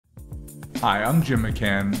Hi, I'm Jim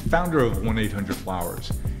McCann, founder of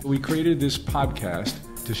 1-800-Flowers. We created this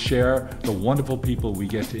podcast to share the wonderful people we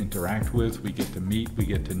get to interact with, we get to meet, we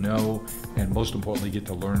get to know, and most importantly, get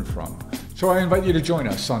to learn from. So I invite you to join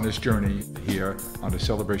us on this journey here on the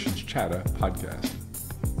Celebrations Chatter podcast.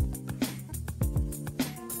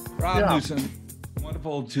 Rob Newson,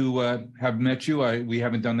 wonderful to have met you. We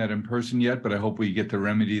haven't done that in person yet, but I hope we get to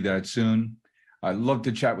remedy that soon. I'd love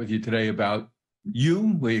to chat with you today about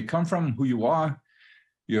you, where you come from, who you are,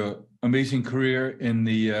 your amazing career in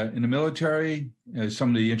the military, some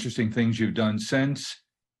of the interesting things you've done since,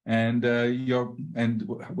 and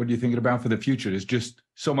what are you thinking about for the future? There's just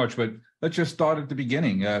so much, but let's just start at the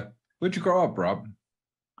beginning. Where'd you grow up, Rob?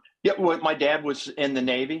 Yeah, well, my dad was in the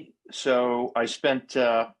Navy, so I spent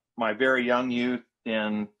my very young youth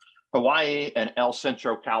in Hawaii and El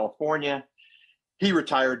Centro, California. He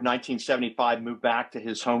retired in 1975, moved back to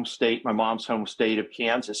his home state, my mom's home state of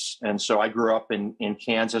Kansas. And so I grew up in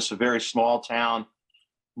Kansas, a very small town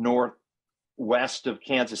northwest of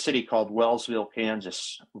Kansas City called Wellsville,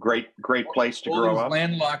 Kansas. Great place to grow up.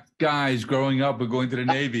 Landlocked guys growing up or going to the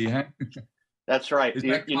Navy, huh? That's right.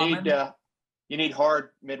 You need hard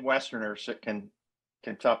Midwesterners that can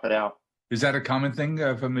tough it out. Is that a common thing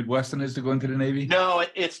for Midwesterners to go into the Navy? No,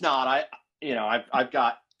 it's not. I've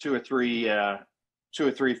got two or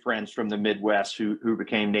three friends from the Midwest who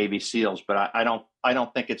became Navy SEALs, but I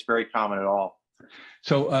don't think it's very common at all.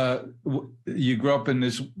 So you grew up in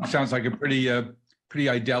this, sounds like a pretty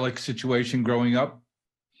idyllic situation growing up.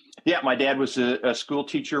 Yeah, my dad was a school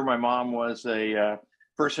teacher. My mom was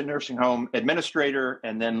first a nursing home administrator,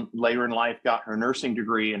 and then later in life got her nursing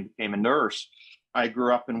degree and became a nurse. I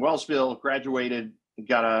grew up in Wellsville, graduated,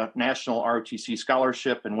 got a national ROTC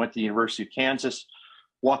scholarship, and went to the University of Kansas.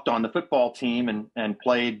 Walked on the football team and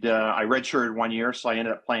played. I redshirted 1 year, so I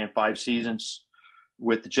ended up playing 5 seasons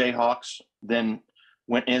with the Jayhawks. Then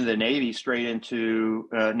went into the Navy, straight into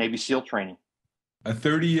Navy SEAL training. A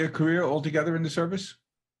 30-year career altogether in the service?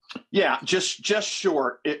 Yeah, just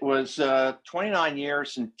short. It was 29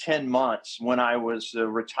 years and 10 months. When I was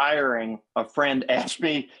retiring, a friend asked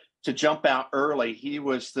me to jump out early. He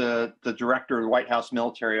was the director of the White House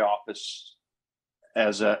Military Office.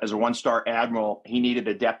 As a one-star admiral, he needed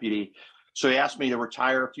a deputy. So he asked me to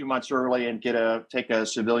retire a few months early and take a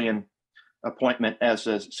civilian appointment as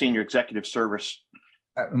a senior executive service.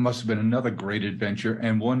 That must have been another great adventure,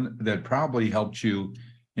 and one that probably helped you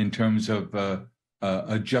in terms of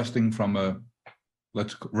adjusting from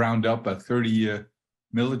let's round up a 30-year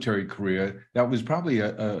military career. That was probably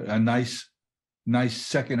a nice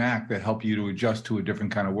second act that helped you to adjust to a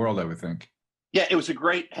different kind of world, I would think. Yeah, it was a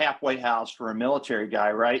great halfway house for a military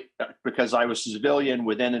guy, right? Because I was a civilian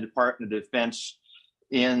within the Department of Defense,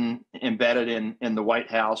 embedded in the White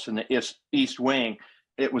House in the East Wing.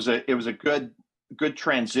 It was a good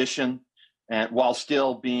transition, and while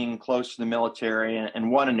still being close to the military, and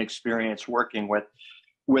what an experience working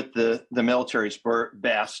with the military's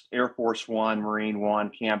best: Air Force One, Marine One,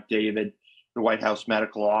 Camp David, the White House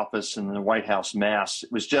Medical Office, and the White House Mess.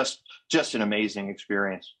 It was just an amazing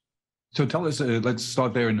experience. So tell us, let's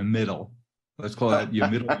start there in the middle. Let's call that your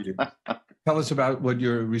middle years. Tell us about what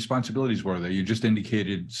your responsibilities were there. You just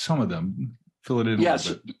indicated some of them. Fill it in a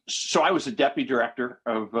little bit. So I was the deputy director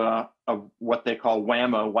of what they call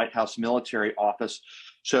WAMO, White House Military Office.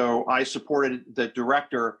 So I supported the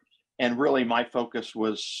director, and really my focus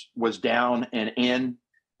was down and in.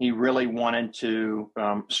 He really wanted to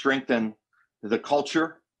strengthen the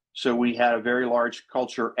culture. So we had a very large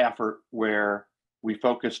culture effort where we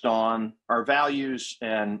focused on our values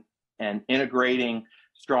and integrating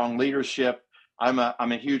strong leadership. I'm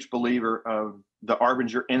a huge believer of the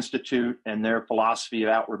Arbinger Institute and their philosophy of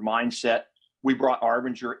outward mindset. We brought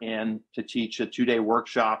Arbinger in to teach a 2-day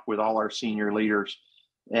workshop with all our senior leaders.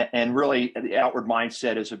 And really, the outward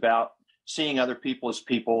mindset is about seeing other people as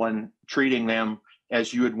people and treating them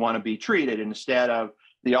as you would want to be treated, instead of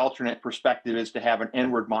the alternate perspective is to have an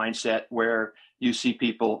inward mindset where you see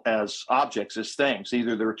people as objects, as things.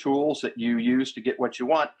 Either they're tools that you use to get what you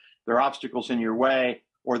want, they're obstacles in your way,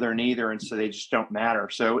 or they're neither, and so they just don't matter.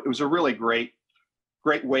 So it was a really great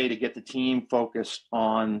way to get the team focused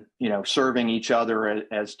on, serving each other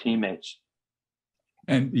as teammates.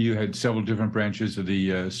 And you had several different branches of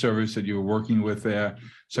the service that you were working with there.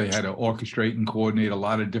 So you had to orchestrate and coordinate a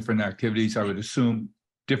lot of different activities. I would assume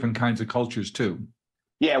different kinds of cultures too.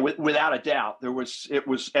 Yeah, without a doubt. It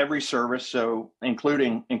was every service, so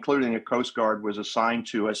including the Coast Guard was assigned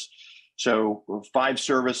to us. So 5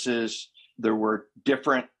 services. There were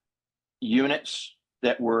different units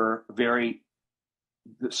that were very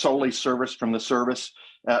solely serviced from the service.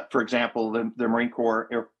 For example, the Marine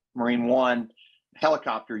Corps Marine One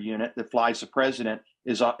helicopter unit that flies the president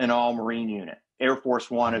is an all Marine unit. Air Force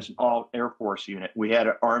One is an all Air Force unit. We had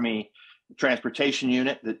an Army transportation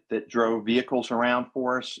unit that drove vehicles around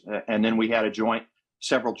for us, and then we had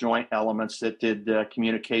several joint elements that did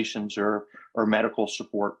communications or medical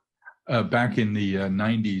support. Back in the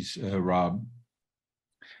 90s, Rob,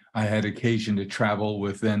 I had occasion to travel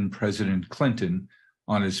with then President Clinton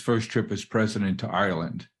on his first trip as president to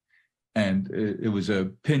Ireland. And it was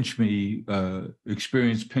a pinch me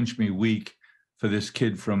week for this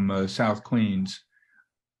kid from South Queens.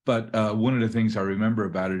 But one of the things I remember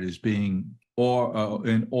about it is being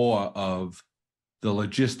in awe of the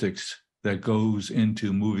logistics that goes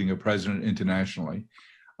into moving a president internationally.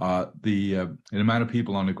 The amount of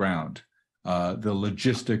people on the ground, the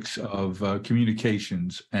logistics of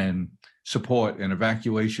communications and support and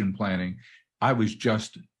evacuation planning. I was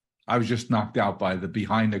just knocked out by the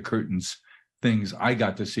behind the curtains things I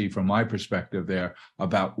got to see from my perspective there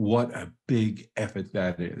about what a big effort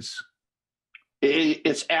that is.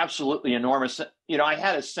 It's absolutely enormous. You know, I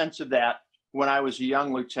had a sense of that when I was a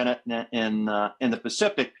young lieutenant in the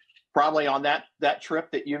Pacific, probably on that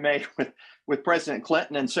trip that you made with President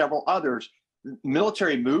Clinton and several others.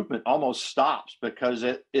 Military movement almost stops because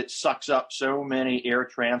it sucks up so many air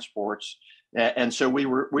transports. And so we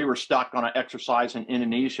were stuck on an exercise in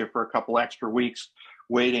Indonesia for a couple extra weeks,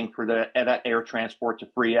 waiting for that air transport to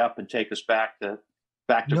free up and take us back to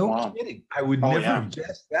No Guam. kidding. I would never have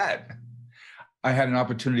guessed that. I had an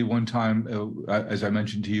opportunity one time, as I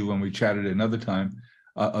mentioned to you when we chatted another time,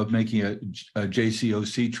 of making a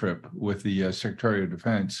JCOC trip with the Secretary of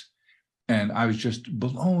Defense. And I was just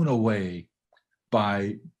blown away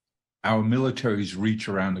by our military's reach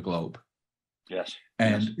around the globe. Yes.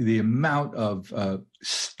 And yes. The amount of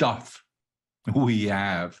stuff we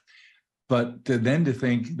have. But to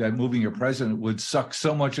think that moving a president would suck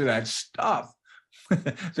so much of that stuff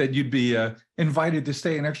that you'd be invited to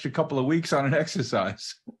stay an extra couple of weeks on an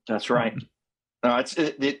exercise. That's right. No,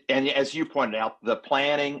 and as you pointed out, the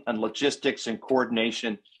planning and logistics and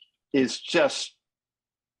coordination is just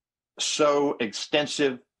so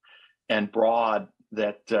extensive and broad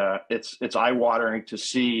that it's eye-watering to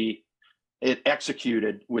see it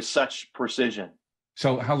executed with such precision.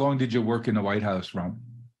 So, how long did you work in the White House, Rob?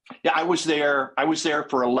 Yeah, I was there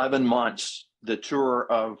for 11 months. The tour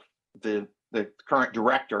of the current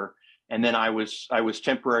director, and then I was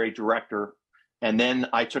temporary director, and then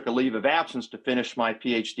I took a leave of absence to finish my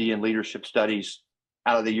PhD in leadership studies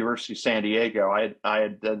out of the University of San Diego. I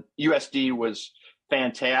had the USD was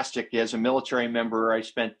fantastic as a military member. I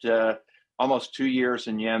spent almost 2 years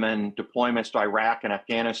in Yemen, deployments to Iraq and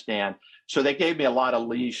Afghanistan. So they gave me a lot of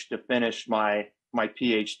leash to finish my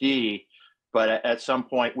PhD. But at some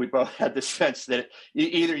point, we both had the sense that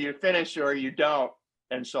either you finish or you don't.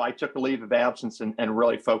 And so I took a leave of absence and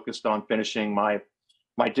really focused on finishing my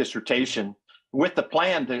dissertation with the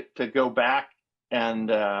plan to go back and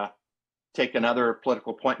take another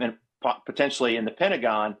political appointment, potentially in the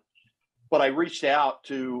Pentagon. But I reached out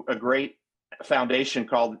to a great foundation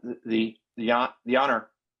called the Honor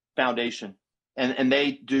Foundation, and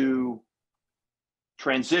they do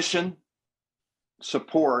transition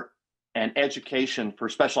support and education for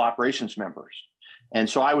special operations members. And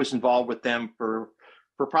so I was involved with them for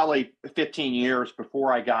probably 15 years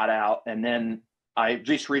before I got out. And then I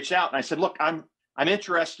just reached out and I said, look, I'm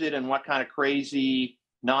interested in what kind of crazy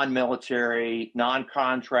non-military,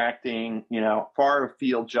 non-contracting, far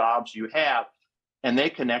afield jobs you have. And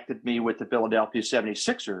they connected me with the Philadelphia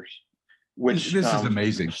 76ers, which this is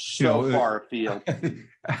amazing. So far afield.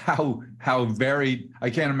 How varied,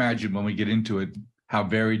 I can't imagine when we get into it, how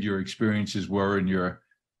varied your experiences were in your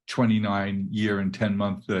 29-year and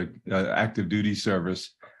 10-month active duty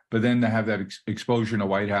service. But then to have that exposure in the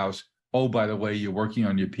White House, oh, by the way, you're working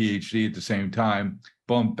on your PhD at the same time,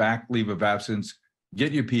 boom, back, leave of absence,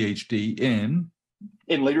 get your PhD in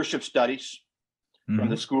leadership studies from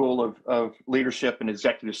the School of Leadership and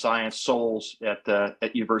Executive Science, Souls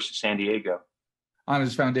at University of San Diego.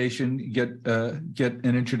 Honors Foundation, get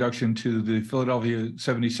an introduction to the Philadelphia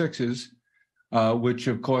 76ers, which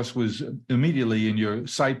of course was immediately in your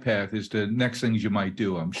sight path as to next things you might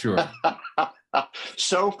do, I'm sure.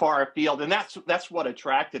 So far afield, and that's what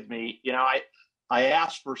attracted me. I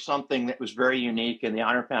asked for something that was very unique, and the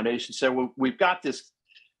Honor Foundation said, well, we've got this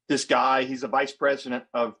guy, he's a vice president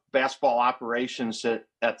of basketball operations at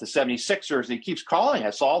the 76ers. He keeps calling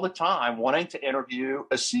us all the time, wanting to interview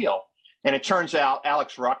a SEAL. And it turns out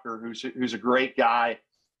Alex Rucker, who's a great guy,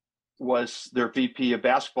 was their VP of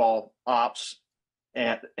basketball ops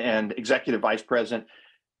and executive vice president.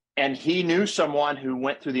 And he knew someone who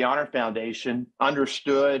went through the Honor Foundation,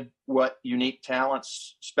 understood what unique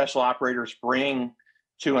talents special operators bring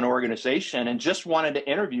to an organization, and just wanted to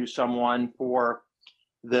interview someone for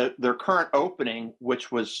their current opening,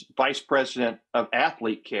 which was vice president of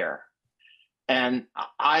athlete care. And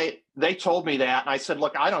they told me that, and I said,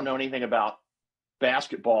 look, I don't know anything about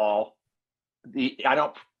basketball. I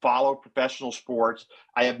don't follow professional sports.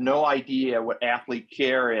 I have no idea what athlete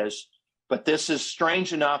care is, but this is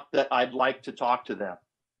strange enough that I'd like to talk to them.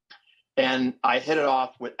 And I hit it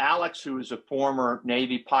off with Alex, who is a former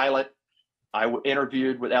Navy pilot. I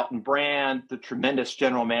interviewed with Elton Brand, the tremendous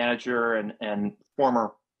general manager and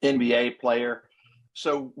former NBA player.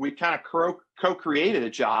 So we kind of co-created a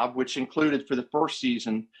job, which included, for the first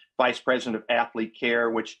season, vice president of athlete care,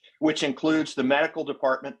 which includes the medical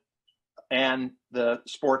department and the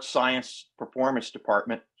sports science performance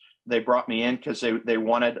department. They brought me in because they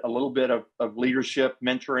wanted a little bit of leadership,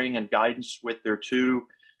 mentoring, and guidance with their two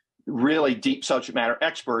really deep subject matter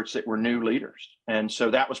experts that were new leaders. And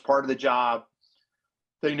so that was part of the job.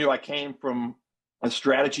 They knew I came from a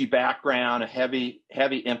strategy background, a heavy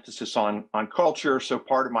emphasis on culture. So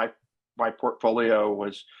part of my portfolio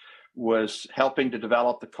was helping to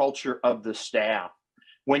develop the culture of the staff.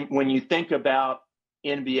 When you think about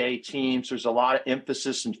NBA teams, there's a lot of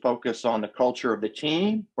emphasis and focus on the culture of the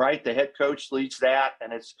team, right? The head coach leads that,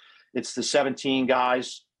 and it's the 17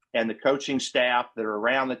 guys and the coaching staff that are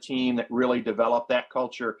around the team that really develop that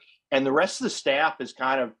culture. And the rest of the staff is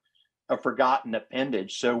kind of a forgotten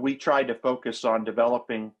appendage. So we tried to focus on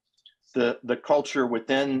developing the culture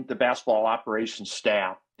within the basketball operations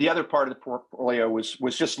staff. The other part of the portfolio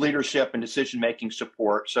was just leadership and decision-making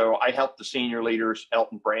support. So I helped the senior leaders,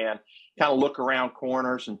 Elton Brand, kind of look around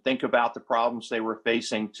corners and think about the problems they were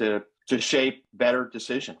facing to shape better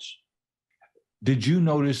decisions. Did you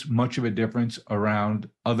notice much of a difference around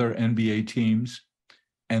other NBA teams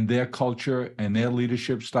and their culture and their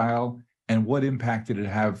leadership style? And what impact did it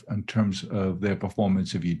have in terms of their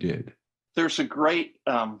performance, if you did? There's a great,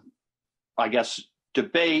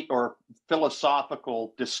 debate or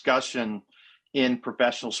philosophical discussion in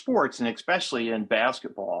professional sports, and especially in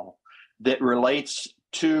basketball, that relates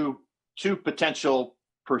to two potential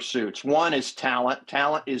pursuits. One is talent.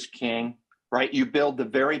 Talent is king, right? You build the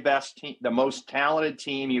very best team, the most talented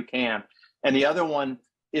team you can. And the other one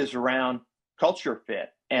is around culture fit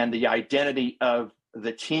and the identity of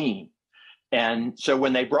the team. And so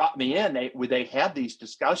when they brought me in, they had these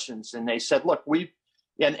discussions, and they said, look,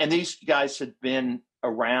 and these guys had been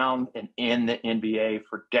around and in the NBA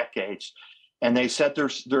for decades. And they said,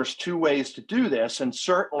 there's two ways to do this. And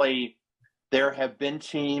certainly there have been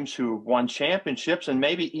teams who have won championships, and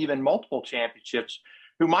maybe even multiple championships,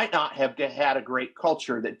 who might not have had a great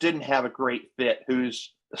culture, that didn't have a great fit,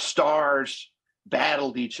 whose stars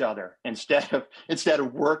battled each other instead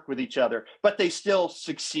of worked with each other, but they still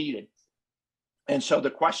succeeded. And so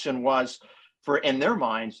the question was, in their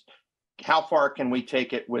minds, how far can we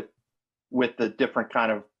take it with the different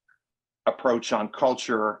kind of approach on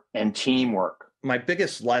culture and teamwork? My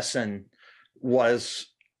biggest lesson was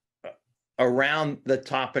around the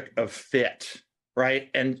topic of fit, right?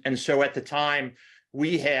 And so at the time,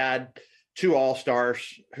 we had two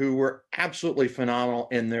all-stars who were absolutely phenomenal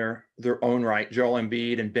in their own right, Joel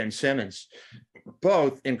Embiid and Ben Simmons,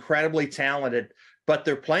 both incredibly talented, but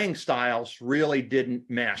their playing styles really didn't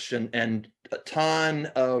mesh. And a ton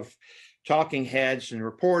of talking heads and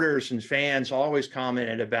reporters and fans always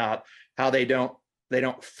commented about how they don't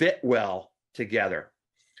fit well together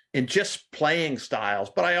in just playing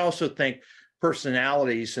styles. But I also think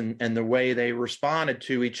personalities and the way they responded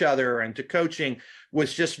to each other and to coaching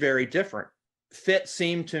was just very different. Fit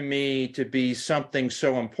seemed to me to be something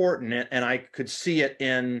so important, and I could see it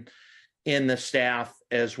in the staff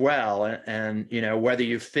as well. And whether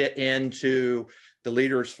you fit into the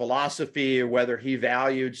leader's philosophy or whether he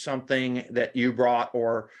valued something that you brought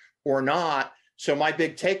or not. So my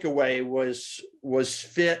big takeaway was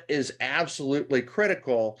fit is absolutely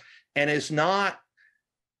critical and is not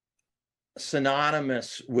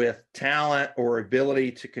synonymous with talent or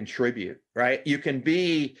ability to contribute, right? You can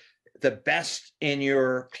be the best in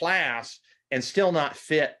your class and still not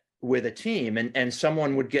fit with a team, and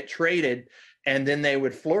someone would get traded and then they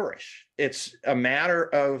would flourish. It's a matter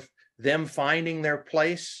of them finding their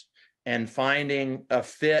place and finding a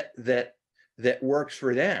fit that works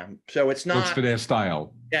for them. So it's not works for their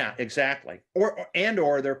style. Yeah, exactly.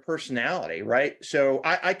 Or their personality, right? So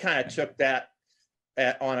I kind of took that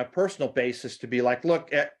on a personal basis to be like,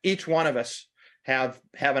 look, each one of us have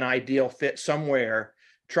an ideal fit somewhere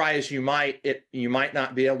try as you might, you might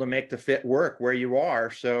not be able to make the fit work where you are.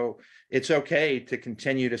 So it's okay to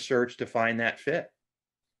continue to search to find that fit.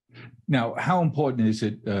 Now, how important is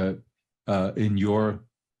it in your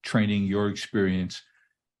training, your experience,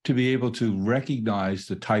 to be able to recognize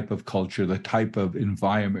the type of culture, the type of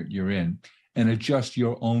environment you're in, and adjust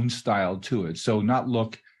your own style to it? So not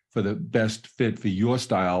look for the best fit for your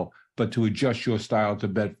style, but to adjust your style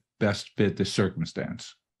to best fit the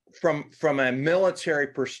circumstance. From a military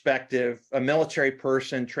perspective, a military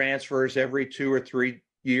person transfers every 2 or 3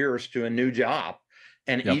 years to a new job,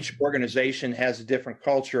 and Yep. each organization has a different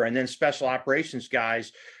culture. And then special operations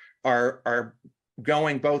guys are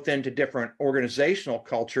going both into different organizational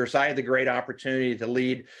cultures. I had the great opportunity to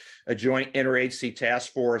lead a joint interagency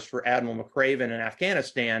task force for Admiral McCraven in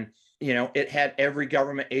Afghanistan. You know, it had every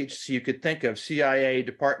government agency you could think of, CIA,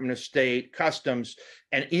 Department of State, Customs,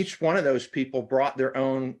 and each one of those people brought their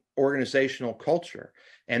own organizational culture.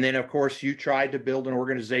 And then, of course, you tried to build an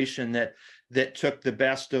organization that took the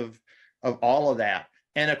best of all of that.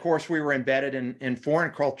 And of course, we were embedded in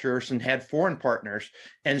foreign cultures and had foreign partners.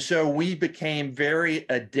 And so we became very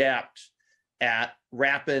adept at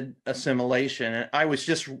rapid assimilation. And I was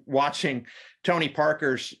just watching Tony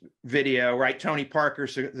Parker's video, right? Tony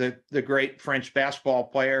Parker's the great French basketball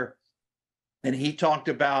player. And he talked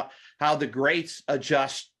about how the greats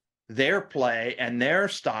adjust their play and their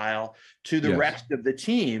style to the Yes. rest of the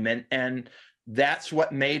team. And that's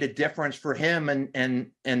what made a difference for him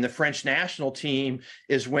and the French national team,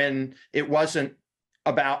 is when it wasn't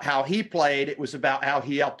about how he played, it was about how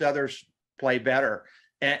he helped others play better.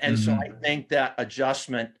 And so I think that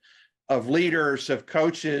adjustment of leaders, of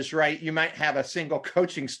coaches, right? You might have a single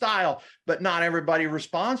coaching style, but not everybody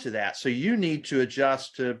responds to that. So you need to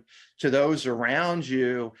adjust to those around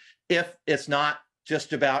you if it's not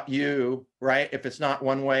just about you, right? If it's not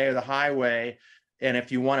one way or the highway. And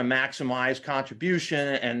if you want to maximize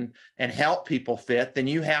contribution and help people fit, then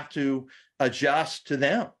you have to adjust to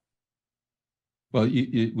them. Well,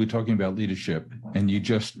 we're talking about leadership, and you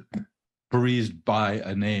just breezed by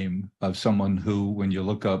a name of someone who, when you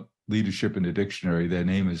look up leadership in the dictionary, their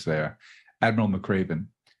name is there, Admiral McCraven.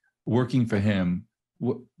 Working for him,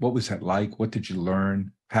 what was that like? What did you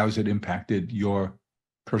learn? How has it impacted your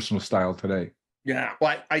personal style today? Yeah,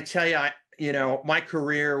 well, I tell you, you know, my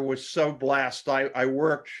career was so blessed. I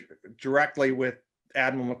worked directly with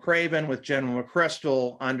Admiral McCraven, with General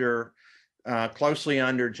McChrystal, closely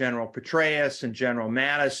under General Petraeus and General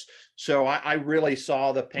Mattis. So I really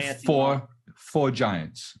saw the pantheon. Four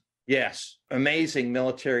giants. Yes, amazing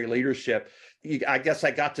military leadership. I guess I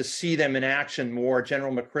got to see them in action more,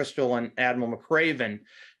 General McChrystal and Admiral McCraven.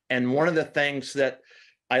 And one of the things that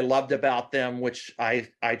I loved about them, which I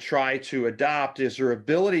try to adopt, is their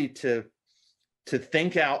ability to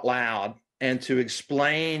think out loud and to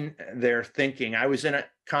explain their thinking. I was in a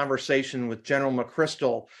conversation with General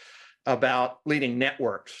McChrystal about leading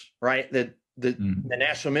networks, right? The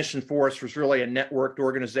National Mission Force was really a networked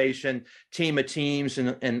organization, team of teams,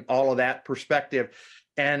 and all of that perspective.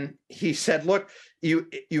 And he said, look, you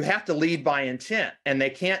have to lead by intent, and they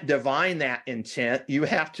can't divine that intent. You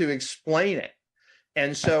have to explain it.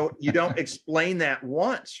 And so you don't explain that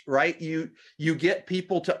once, right? You get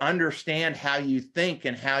people to understand how you think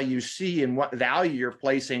and how you see and what value you're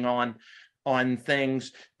placing on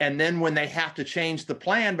things. And then when they have to change the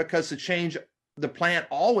plan, because the plan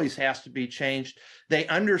always has to be changed, they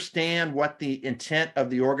understand what the intent of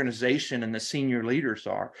the organization and the senior leaders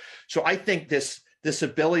are. So I think this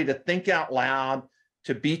ability to think out loud,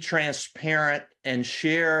 to be transparent and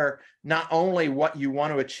share not only what you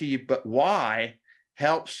want to achieve, but why,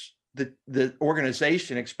 helps the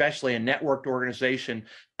organization, especially a networked organization,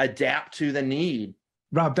 adapt to the need.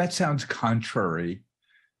 Rob, that sounds contrary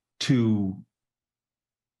to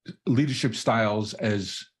leadership styles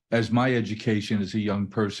as my education as a young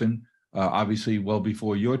person, obviously well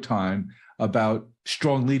before your time, about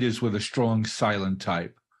strong leaders with a strong silent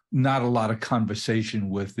type. Not a lot of conversation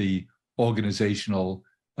with the organizational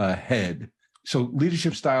head. So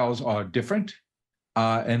leadership styles are different,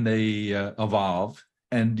 and they evolve.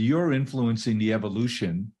 And you're influencing the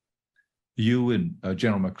evolution. You and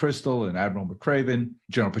General McChrystal and Admiral McCraven,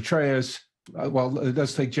 General Petraeus. Well,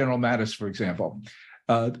 let's take General Mattis, for example.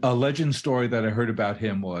 A legend story that I heard about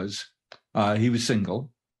him was he was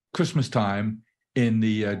single, Christmas time in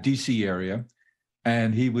the DC area.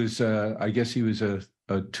 And he was, I guess he was a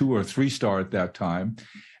 2 or 3 star at that time.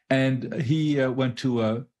 And he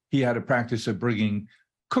he had a practice of bringing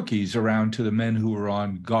cookies around to the men who were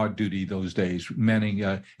on guard duty those days, manning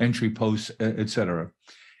entry posts, etc.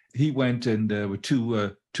 He went, and there were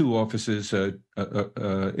two officers in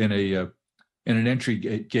a in an entry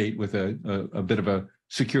gate with a bit of a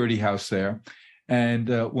security house there. And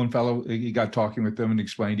one fellow, he got talking with them and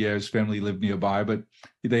explained, yeah, his family lived nearby, but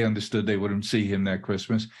they understood they wouldn't see him that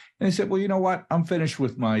Christmas. And he said, well, you know what? I'm finished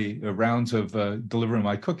with my rounds of delivering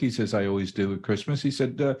my cookies, as I always do at Christmas. He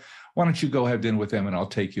said, why don't you go have dinner with them and I'll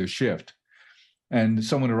take your shift. And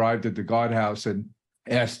someone arrived at the guardhouse and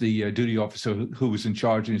asked the duty officer who was in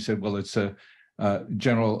charge. And he said, well, it's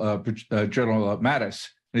General Mattis.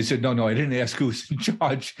 And he said, no, I didn't ask who was in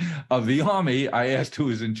charge of the Army. I asked who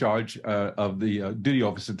was in charge of the duty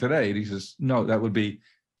officer today. And he says, no, that would be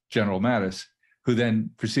General Mattis, who then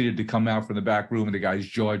proceeded to come out from the back room and the guy's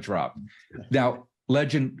jaw dropped. Now,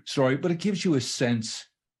 legend story, but it gives you a sense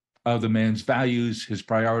of the man's values, his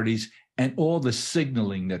priorities, and all the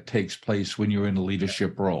signaling that takes place when you're in a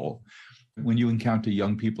leadership role. When you encounter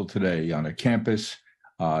young people today on a campus,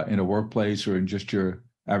 in a workplace, or in just your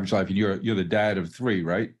average life, and you're the dad of 3,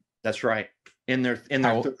 right? That's right. In their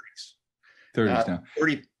 30s. 30s now.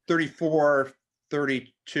 34,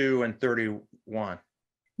 32, and 31.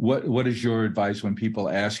 What is your advice when people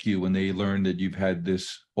ask you, when they learn that you've had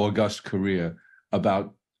this august career,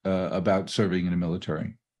 about serving in the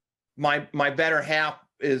military? My better half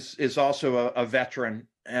is also a veteran,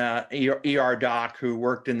 ER doc who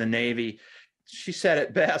worked in the Navy. She said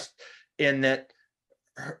it best in that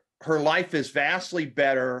her life is vastly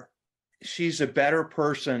better. She's a better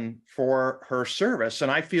person for her service.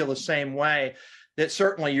 And I feel the same way, that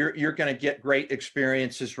certainly you're going to get great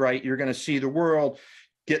experiences, right? You're going to see the world,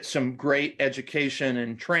 get some great education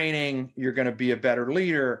and training. You're going to be a better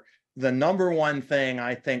leader. The number one thing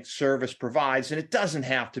I think service provides, and it doesn't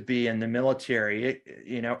have to be in the military,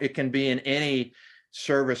 it can be in any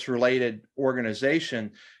service-related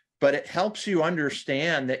organization, but it helps you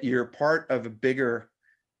understand that you're part of a bigger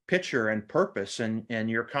picture and purpose, and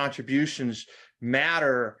your contributions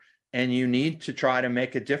matter, and you need to try to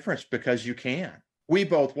make a difference because you can. We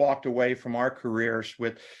both walked away from our careers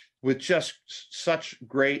with just such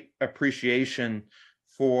great appreciation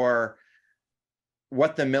for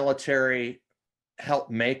what the military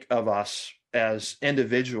helped make of us as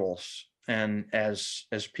individuals and as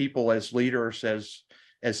people, as leaders, as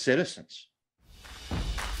citizens.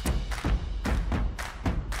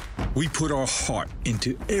 We put our heart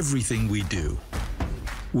into everything we do.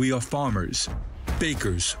 We are farmers,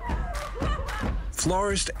 bakers,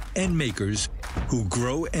 florists, and makers who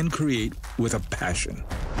grow and create with a passion.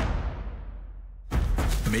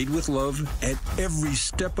 Made with love at every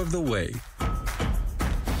step of the way.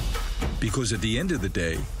 Because at the end of the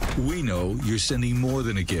day, we know you're sending more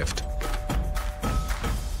than a gift.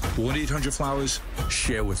 1-800-Flowers,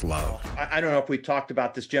 share with love. I don't know if we talked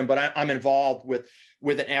about this, Jim, but I'm involved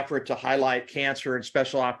with an effort to highlight cancer and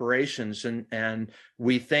special operations. And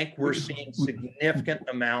we think we're seeing significant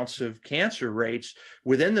amounts of cancer rates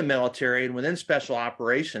within the military and within special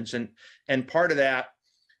operations. And part of that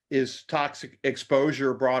is toxic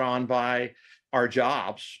exposure brought on by our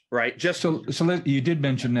jobs, right? So you did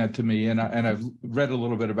mention that to me, and I've read a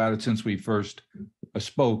little bit about it since we first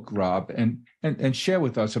spoke, Rob, and share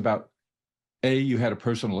with us about A, you had a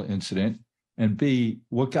personal incident, and B,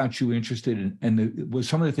 what got you interested in, and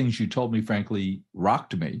some of the things you told me, frankly,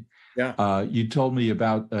 rocked me. Yeah. You told me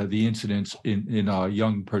about the incidence in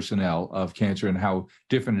young personnel of cancer and how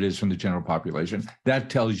different it is from the general population. That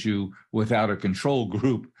tells you, without a control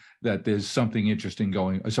group, that there's something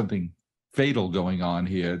interesting something fatal going on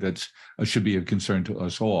here that should be of concern to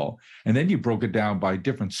us all. And then you broke it down by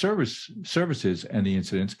different services and the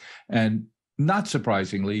incidents. And not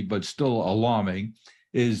surprisingly, but still alarming,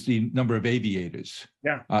 is the number of aviators.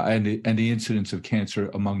 Yeah. And the incidence of cancer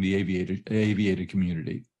among the aviator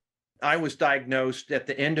community. I was diagnosed at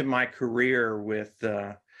the end of my career with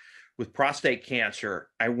prostate cancer.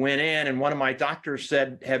 I went in, and one of my doctors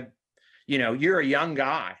said, you're a young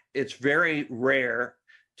guy. It's very rare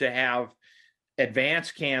to have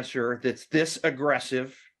advanced cancer that's this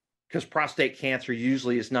aggressive, because prostate cancer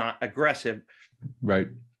usually is not aggressive. Right.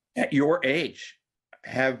 At your age,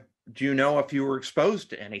 do you know if you were exposed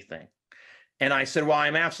to anything? And I said, well,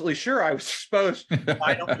 I'm absolutely sure I was exposed.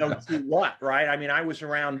 I don't know to what, right? I mean, I was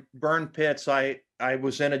around burn pits. I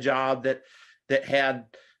was in a job that had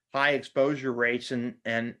high exposure rates. And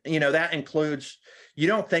that includes, you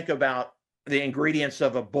don't think about the ingredients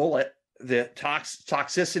of a bullet, the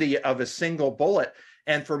toxicity of a single bullet.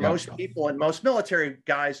 And for most people and most military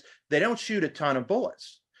guys, they don't shoot a ton of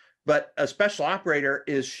bullets. But a special operator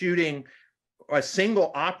is shooting, a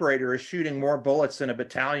single operator is shooting more bullets than a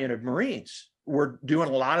battalion of Marines. We're doing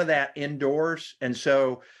a lot of that indoors. And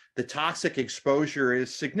so the toxic exposure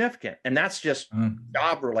is significant. And that's just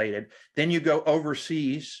job related. Then you go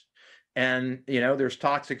overseas And, there's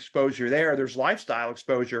toxic exposure there. There's lifestyle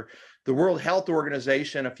exposure. The World Health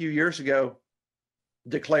Organization a few years ago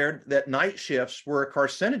declared that night shifts were a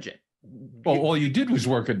carcinogen. Well, all you did was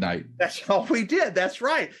work at night. That's all we did. That's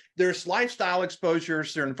right. There's lifestyle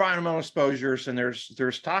exposures, there are environmental exposures, and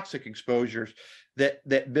there's toxic exposures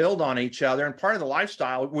that build on each other. And part of the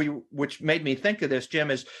lifestyle, which made me think of this, Jim,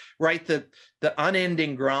 is right, the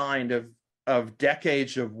unending grind of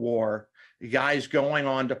decades of war, guys going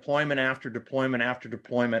on deployment after deployment after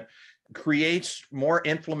deployment, creates more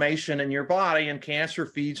inflammation in your body, and cancer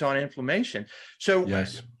feeds on inflammation. So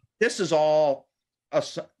yes, this is all a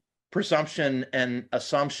presumption and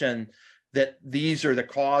assumption that these are the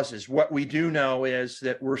causes. What we do know is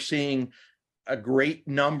that we're seeing a great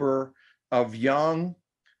number of young,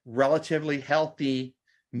 relatively healthy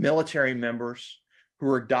military members who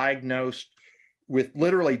are diagnosed with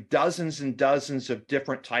literally dozens and dozens of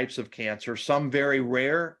different types of cancer, some very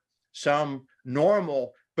rare, some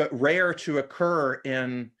normal, but rare to occur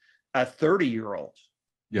in a 30-year-old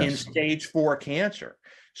in stage 4 cancer.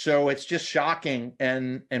 So it's just shocking,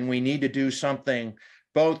 and we need to do something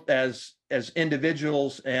both as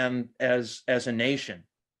individuals and as a nation.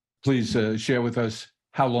 Please share with us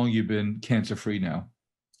how long you've been cancer-free now.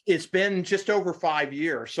 It's been just over 5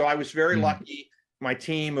 years. So I was very lucky. My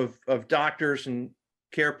team of doctors and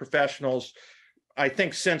care professionals, I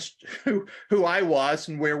think, since who I was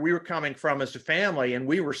and where we were coming from as a family, and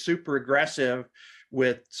we were super aggressive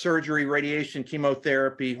with surgery, radiation,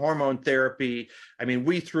 chemotherapy, hormone therapy. I mean,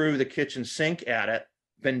 we threw the kitchen sink at it,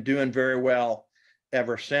 been doing very well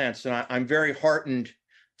ever since. And I'm very heartened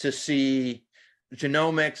to see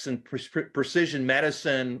genomics and precision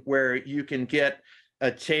medicine, where you can get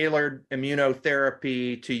a tailored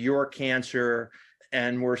immunotherapy to your cancer,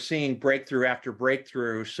 and we're seeing breakthrough after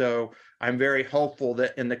breakthrough. So I'm very hopeful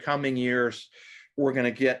that in the coming years, we're going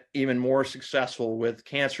to get even more successful with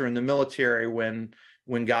cancer in the military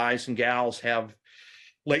when guys and gals have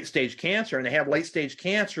late stage cancer. And they have late stage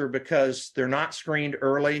cancer because they're not screened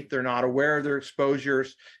early, they're not aware of their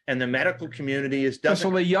exposures, and the medical community is doesn't.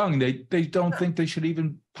 So they're young. They don't think they should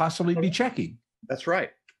even possibly be checking. That's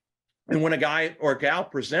right. And when a guy or gal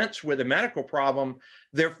presents with a medical problem,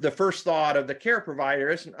 the first thought of the care provider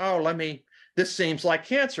isn't, this seems like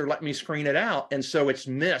cancer, let me screen it out. And so it's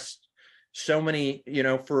missed so many,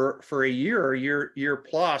 for a year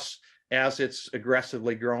plus, as it's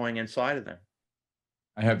aggressively growing inside of them.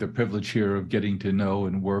 I have the privilege here of getting to know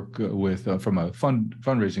and work with, from a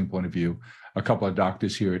fundraising point of view, a couple of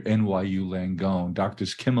doctors here at NYU Langone,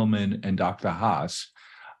 Doctors Kimmelman and Dr. Haas,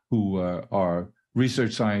 who are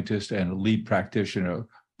research scientists and a lead practitioner,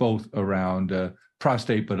 both around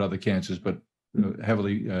prostate, but other cancers, but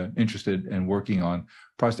heavily interested in working on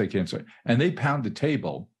prostate cancer. And they pound the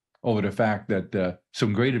table over the fact that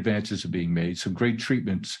some great advances are being made, some great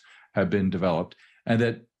treatments have been developed, and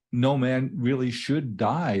that no man really should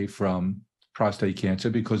die from prostate cancer,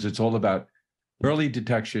 because it's all about early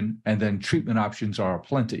detection, and then treatment options are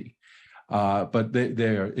plenty. But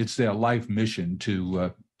it's their life mission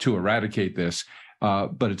to eradicate this.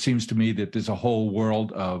 But it seems to me that there's a whole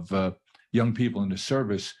world of young people in the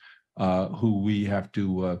service who we have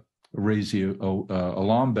to raise the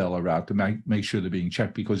alarm bell about to make sure they're being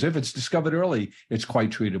checked, because if it's discovered early, it's quite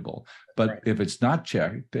treatable. But right. If it's not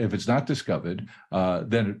checked, if it's not discovered,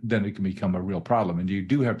 then it can become a real problem. And you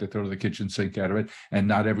do have to throw the kitchen sink out of it. And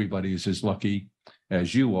not everybody is as lucky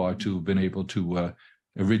as you are to have been able to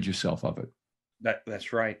rid yourself of it.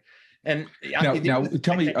 That's right. And now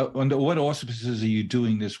tell me, under what auspices are you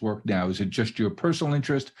doing this work now? Is it just your personal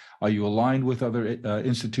interest? Are you aligned with other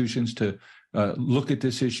institutions to look at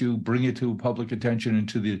this issue, bring it to public attention and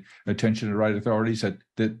to the attention of the right authorities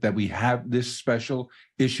that we have this special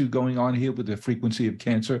issue going on here with the frequency of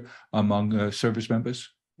cancer among service members?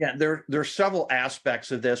 Yeah, there's several aspects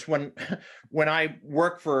of this. When I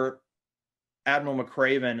worked for Admiral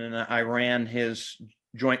McCraven and I ran his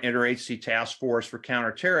Joint Interagency Task Force for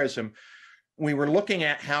Counterterrorism, we were looking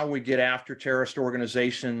at how we get after terrorist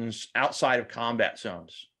organizations outside of combat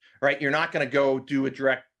zones, right? You're not going to go do a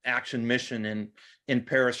direct action mission in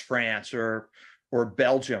Paris, France, or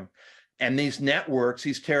Belgium. And these networks,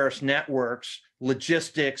 these terrorist networks,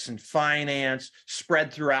 logistics and finance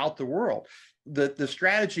spread throughout the world. The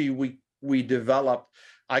strategy we developed,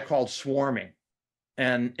 I called swarming.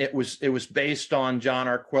 And it was based on John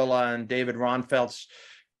Arquilla and David Ronfeldt's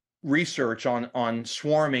research on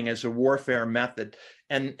swarming as a warfare method.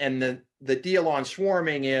 And the deal on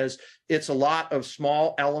swarming is it's a lot of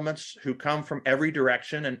small elements who come from every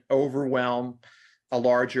direction and overwhelm a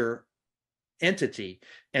larger entity.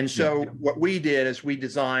 And so what we did is we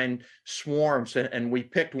designed swarms, and we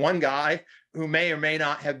picked one guy who may or may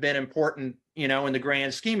not have been important, in the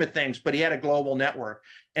grand scheme of things, but he had a global network.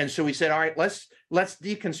 And so we said, all right, let's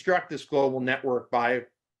deconstruct this global network by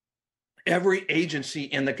every agency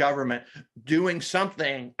in the government doing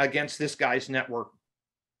something against this guy's network.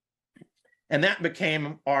 And that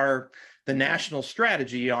became the national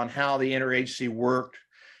strategy on how the interagency worked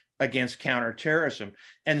against counterterrorism.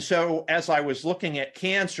 And so as I was looking at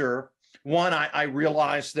cancer, one, I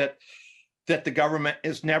realized that the government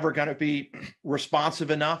is never going to be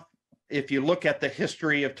responsive enough. If you look at the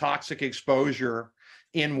history of toxic exposure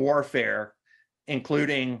in warfare,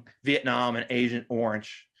 including Vietnam and Agent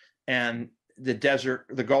Orange, and the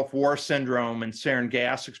Gulf War syndrome and sarin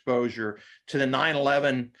gas exposure, to the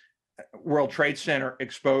 9/11 World Trade Center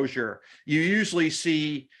exposure, you usually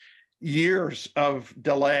see years of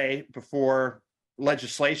delay before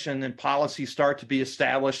legislation and policy start to be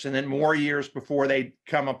established, and then more years before they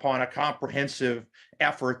come upon a comprehensive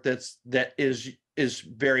effort that is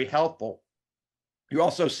very helpful. You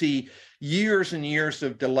also see years and years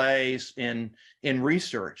of delays in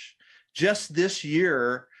research. Just this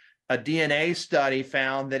year, a DNA study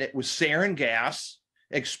found that it was sarin gas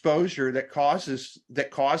exposure that caused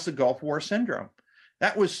the Gulf War syndrome.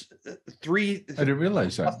 That was I didn't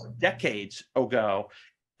realize that. Decades ago.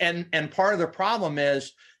 And part of the problem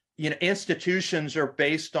is, institutions are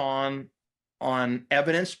based on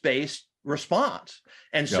evidence-based response.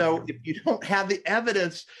 And so if you don't have the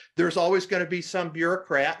evidence, there's always going to be some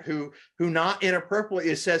bureaucrat who not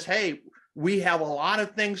inappropriately says, hey, we have a lot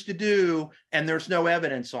of things to do and there's no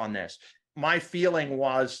evidence on this. My feeling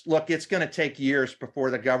was, look, it's going to take years before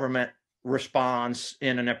the government responds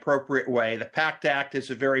in an appropriate way. The PACT Act is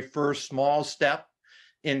a very first small step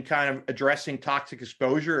in kind of addressing toxic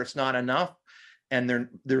exposure. It's not enough. And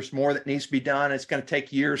there's more that needs to be done. It's going to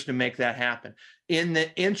take years to make that happen. In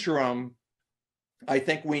the interim, I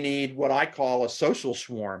think we need what I call a social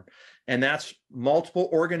swarm. And that's multiple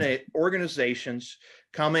organizations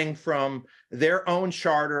coming from their own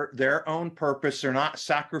charter, their own purpose. They're not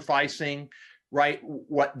sacrificing,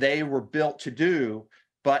 what they were built to do,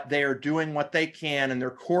 but they are doing what they can, and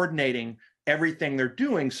they're coordinating everything they're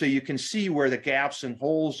doing so you can see where the gaps and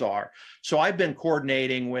holes are. So I've been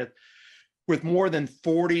coordinating with more than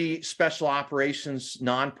 40 special operations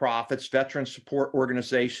nonprofits, veteran support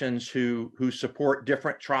organizations who support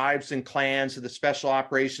different tribes and clans of the special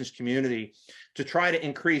operations community to try to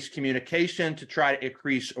increase communication, to try to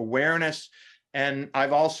increase awareness. And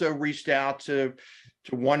I've also reached out to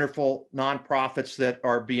wonderful nonprofits that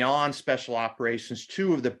are beyond special operations.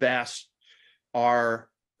 Two of the best are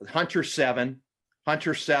Hunter 7.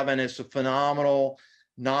 Hunter 7 is a phenomenal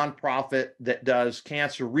nonprofit that does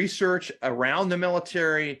cancer research around the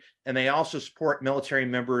military, and they also support military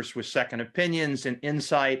members with second opinions and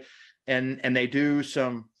insight, and they do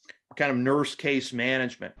some kind of nurse case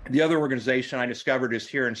management. The other organization I discovered is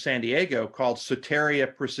here in San Diego called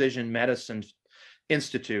Soteria Precision Medicine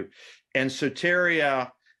Institute. And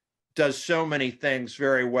Soteria does so many things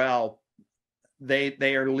very well.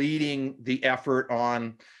 They are leading the effort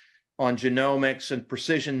on genomics and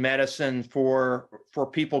precision medicine for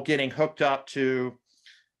people getting hooked up to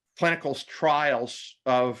clinical trials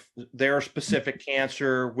of their specific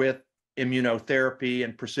cancer with immunotherapy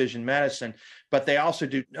and precision medicine. But they also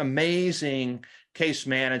do amazing case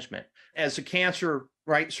management. As a cancer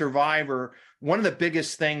survivor, one of the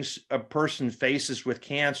biggest things a person faces with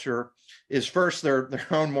cancer is first their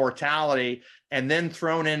own mortality, and then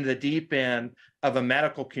thrown into the deep end of a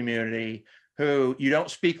medical community who you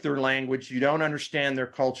don't speak their language, you don't understand their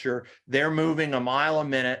culture, they're moving a mile a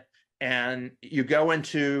minute, and you go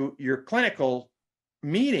into your clinical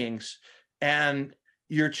meetings and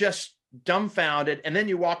you're just dumbfounded, and then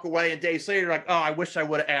you walk away and days later, like, oh, I wish I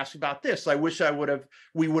would have asked about this. I wish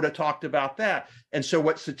we would have talked about that. And so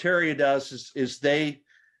what Soteria does is they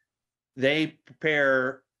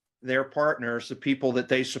prepare their partners, the people that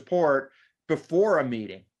they support, before a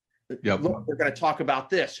meeting. Yep. Look, we're going to talk about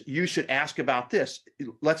this. You should ask about this.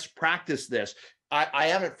 Let's practice this. I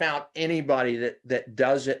haven't found anybody that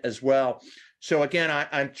does it as well. So again,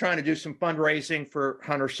 I'm trying to do some fundraising for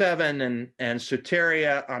Hunter 7 and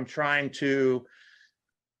Soteria. I'm trying to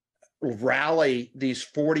rally these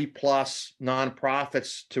 40 plus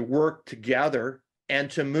nonprofits to work together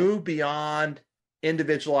and to move beyond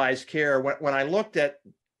individualized care. When I looked at,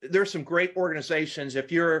 there's some great organizations.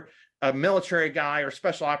 If you're a military guy or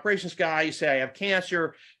special operations guy, you say, I have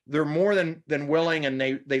cancer, they're more than willing, and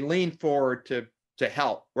they lean forward to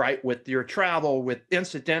help, with your travel, with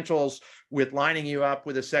incidentals, with lining you up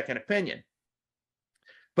with a second opinion.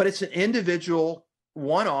 but it's an individual,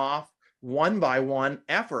 one-off, one-by-one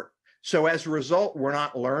effort. So as a result, we're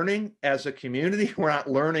not learning as a community, we're not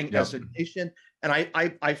learning as a nation. And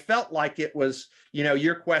I felt like it was,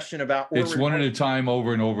 your question about it's one at a time,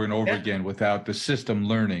 over and over and over again, without the system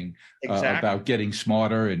learning about getting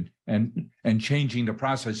smarter and changing the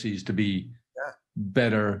processes to be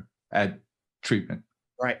better at treatment.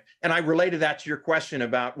 Right. And I related that to your question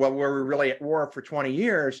about, well, were we really at war for 20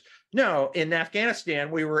 years? No, in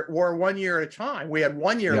Afghanistan, we were at war 1 year at a time. We had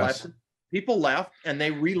 1 year lesson. People left and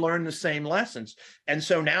they relearned the same lessons. And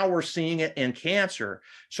so now we're seeing it in cancer.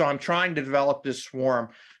 So I'm trying to develop this swarm.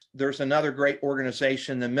 There's another great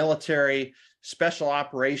organization, the Military Special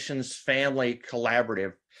Operations Family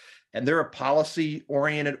Collaborative. And they're a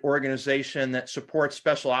policy-oriented organization that supports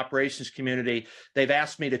special operations community. They've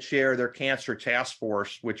asked me to chair their cancer task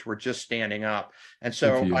force, which we're just standing up. And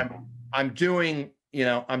so I'm doing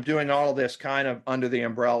all of this kind of under the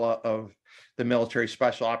umbrella of the Military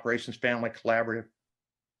Special Operations Family Collaborative.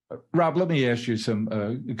 Rob, let me ask you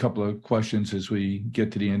a couple of questions as we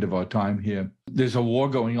get to the end of our time here. There's a war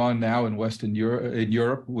going on now in Eastern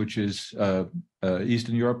Europe, which is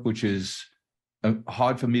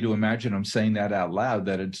hard for me to imagine. I'm saying that out loud,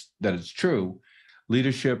 that it's true.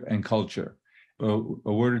 Leadership and culture. A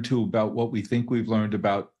word or two about what we think we've learned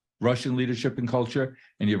about Russian leadership and culture,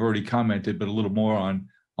 and you've already commented, but a little more on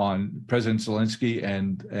President Zelensky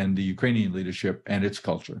and the Ukrainian leadership and its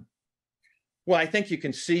culture. Well, I think you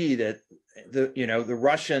can see that the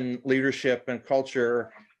Russian leadership and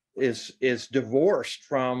culture is divorced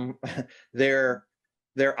from their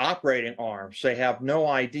operating arms. They have no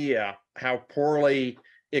idea how poorly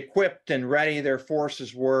equipped and ready their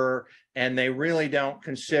forces were, and they really don't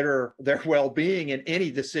consider their well-being in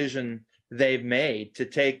any decision they've made to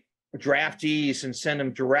take draftees and send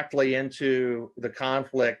them directly into the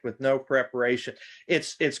conflict with no preparation.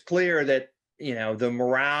 It's clear that the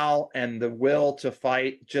morale and the will to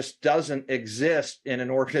fight just doesn't exist in an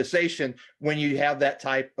organization when you have that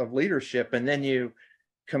type of leadership. And then you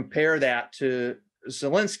compare that to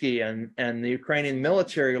Zelensky and the Ukrainian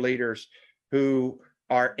military leaders who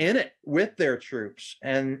are in it with their troops,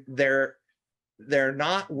 and they're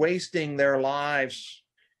not wasting their lives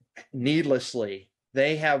needlessly.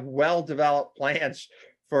 They have well-developed plans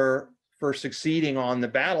for succeeding on the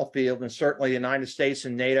battlefield, and certainly the United States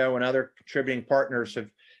and NATO and other contributing partners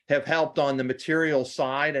have helped on the material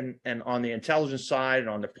side and on the intelligence side and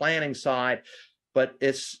on the planning side. But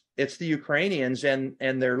it's the Ukrainians and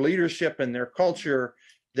their leadership and their culture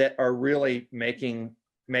that are really making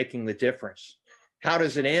the difference. How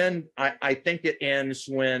does it end? I think it ends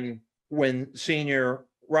when senior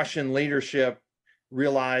Russian leadership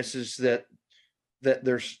realizes that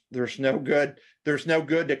there's no good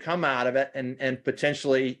to come out of it, and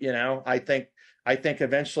potentially, I think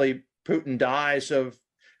eventually Putin dies of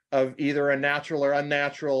either a natural or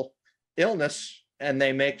unnatural illness, and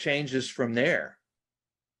they make changes from there.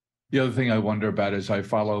 The other thing I wonder about is I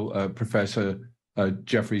follow Professor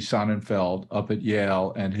Jeffrey Sonnenfeld up at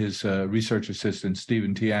Yale and his research assistant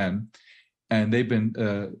Stephen Tian, and they've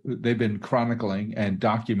been chronicling and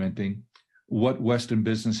documenting what Western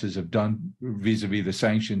businesses have done vis-a-vis the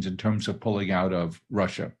sanctions in terms of pulling out of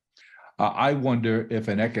Russia. I wonder if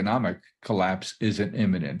an economic collapse isn't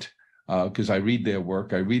imminent, because I read their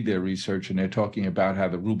work, I read their research, and they're talking about how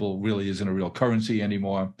the ruble really isn't a real currency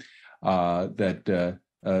anymore, that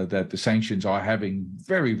the sanctions are having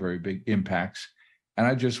very, very big impacts. And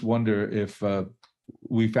I just wonder if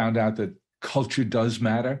we found out that culture does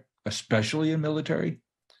matter, especially in military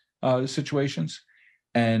situations.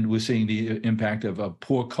 And we're seeing the impact of a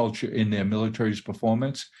poor culture in their military's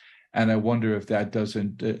performance. And I wonder if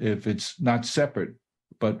if it's not separate,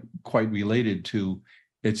 but quite related to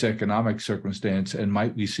its economic circumstance, and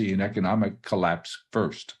might we see an economic collapse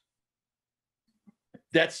first?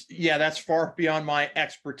 That's far beyond my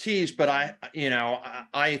expertise, but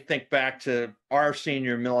I think back to our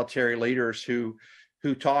senior military leaders who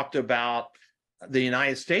talked about the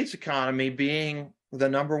United States economy being the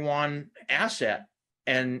number one asset.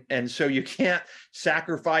 And so you can't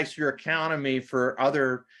sacrifice your economy for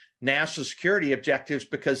other national security objectives,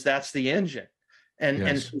 because that's the engine.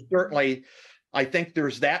 And so certainly I think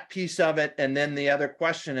there's that piece of it. And then the other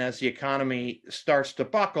question, as the economy starts to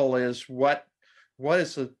buckle, is what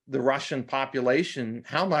is the Russian population?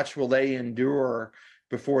 How much will they endure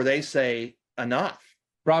before they say enough?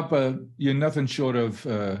 Rob, you're nothing short of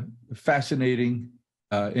fascinating,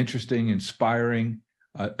 interesting, inspiring,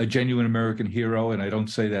 a genuine American hero, and I don't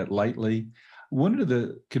say that lightly. One of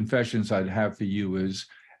the confessions I'd have for you is,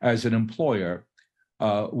 as an employer,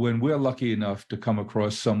 when we're lucky enough to come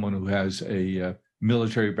across someone who has a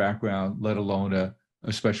military background, let alone a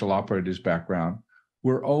special operatives background,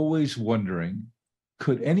 we're always wondering,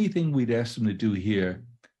 could anything we'd ask them to do here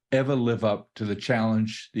ever live up to the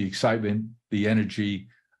challenge, the excitement, the energy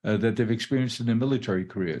that they've experienced in their military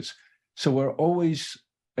careers? So we're always,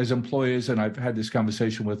 as employers, and I've had this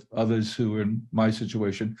conversation with others who are in my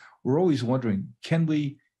situation, we're always wondering, can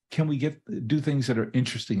we do things that are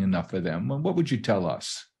interesting enough for them? What would you tell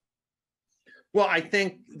us? Well, I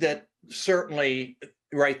think that certainly,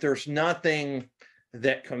 right, there's nothing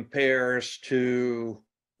that compares to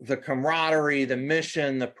the camaraderie, the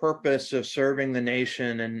mission, the purpose of serving the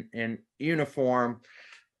nation in uniform.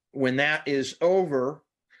 When that is over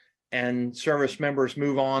and service members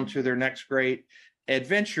move on to their next great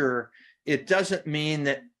adventure, it doesn't mean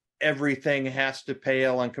that everything has to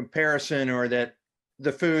pale in comparison, or that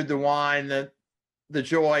the food, the wine, the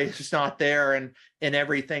joy is not there in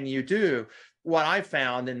everything you do. What I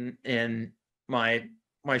found in my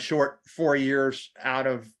short 4 years out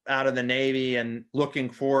of the Navy and looking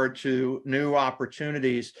forward to new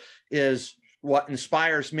opportunities is what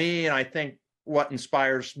inspires me, and I think what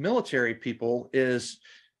inspires military people, is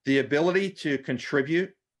the ability to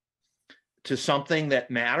contribute to something that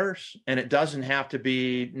matters. And it doesn't have to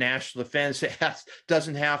be national defense. It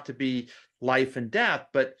doesn't have to be life and death,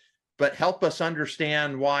 but help us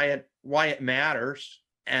understand why it matters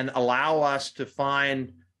and allow us to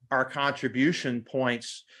find our contribution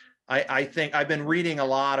points. I think I've been reading a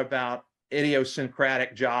lot about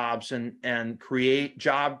idiosyncratic jobs and creating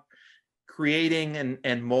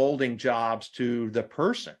and molding jobs to the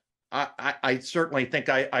person. I certainly think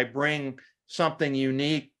I bring something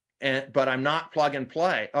unique, but I'm not plug and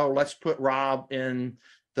play. Oh, let's put Rob in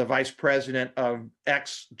the vice president of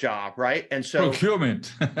X job, right? And so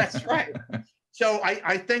procurement. That's right. So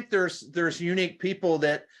I think there's unique people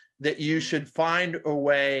that you should find a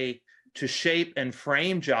way to shape and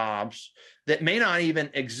frame jobs that may not even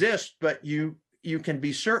exist, but you can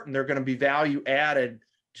be certain they're going to be value added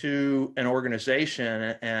to an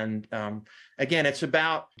organization. And again, it's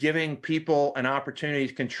about giving people an opportunity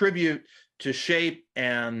to contribute, to shape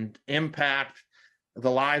and impact the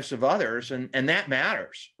lives of others, and that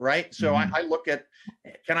matters, right? So I look at,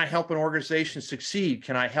 can I help an organization succeed?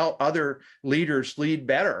 Can I help other leaders lead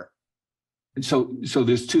better? So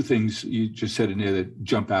there's two things you just said in there that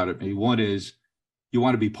jump out at me. One is you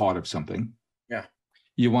want to be part of something. Yeah.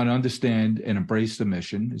 You want to understand and embrace the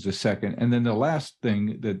mission is the second. And then the last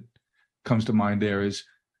thing that comes to mind there is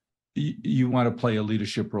you want to play a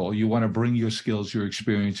leadership role. You want to bring your skills, your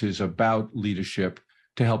experiences about leadership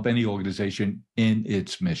to help any organization in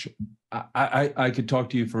its mission. I could talk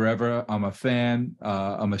to you forever. I'm a fan.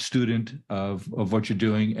 I'm a student of what you're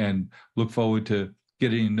doing, and look forward to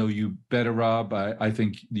getting to know you better, Rob. I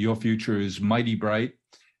think your future is mighty bright,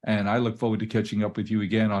 and I look forward to catching up with you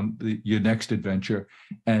again on your next adventure,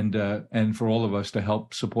 and for all of us to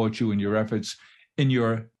help support you in your efforts in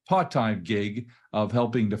your part-time gig of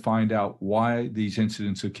helping to find out why these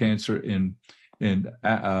incidents of cancer in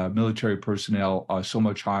military personnel are so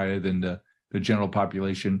much higher than the general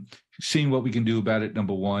population, seeing what we can do about it,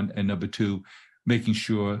 number one, and number two, making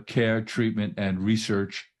sure care, treatment, and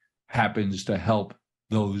research happens to help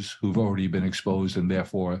those who've already been exposed and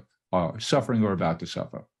therefore are suffering or about to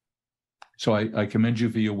suffer. So I commend you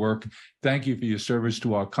for your work. Thank you for your service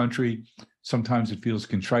to our country. Sometimes it feels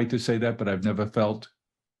contrite to say that, but I've never felt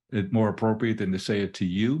it more appropriate than to say it to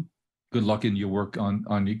you. Good luck in your work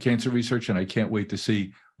on your cancer research, and I can't wait to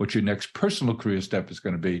see what your next personal career step is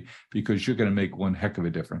going to be, because you're going to make one heck of a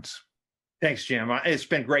difference. Thanks, Jim. It's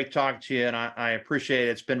been great talking to you, and I appreciate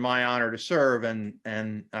it. It's been my honor to serve,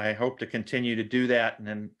 and I hope to continue to do that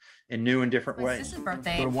in new and different ways. This is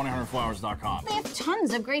birthday. Go to 1-800-Flowers.com. They have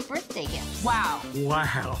tons of great birthday gifts. Wow. Wow.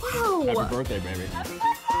 Happy birthday, baby. Happy birthday.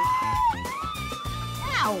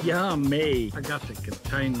 Wow. Yummy. I got to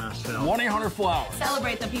contain myself. 1-800-Flowers.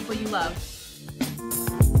 Celebrate the people you love.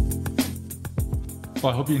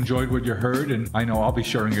 Well, I hope you enjoyed what you heard, and I know I'll be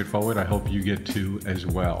sharing it forward. I hope you get to as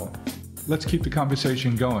well. Let's keep the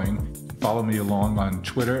conversation going. Follow me along on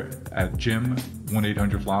Twitter at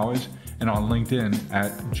Jim1800Flowers and on LinkedIn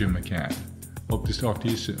at Jim McCann. Hope to talk to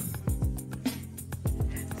you soon.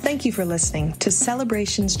 Thank you for listening to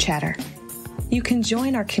Celebrations Chatter. You can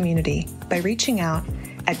join our community by reaching out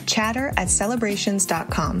at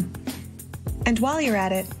chatter@celebrations.com. And while you're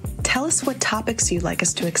at it, tell us what topics you'd like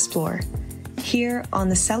us to explore here on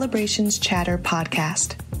the Celebrations Chatter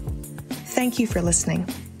podcast. Thank you for listening,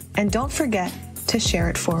 and don't forget to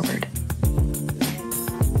share it forward.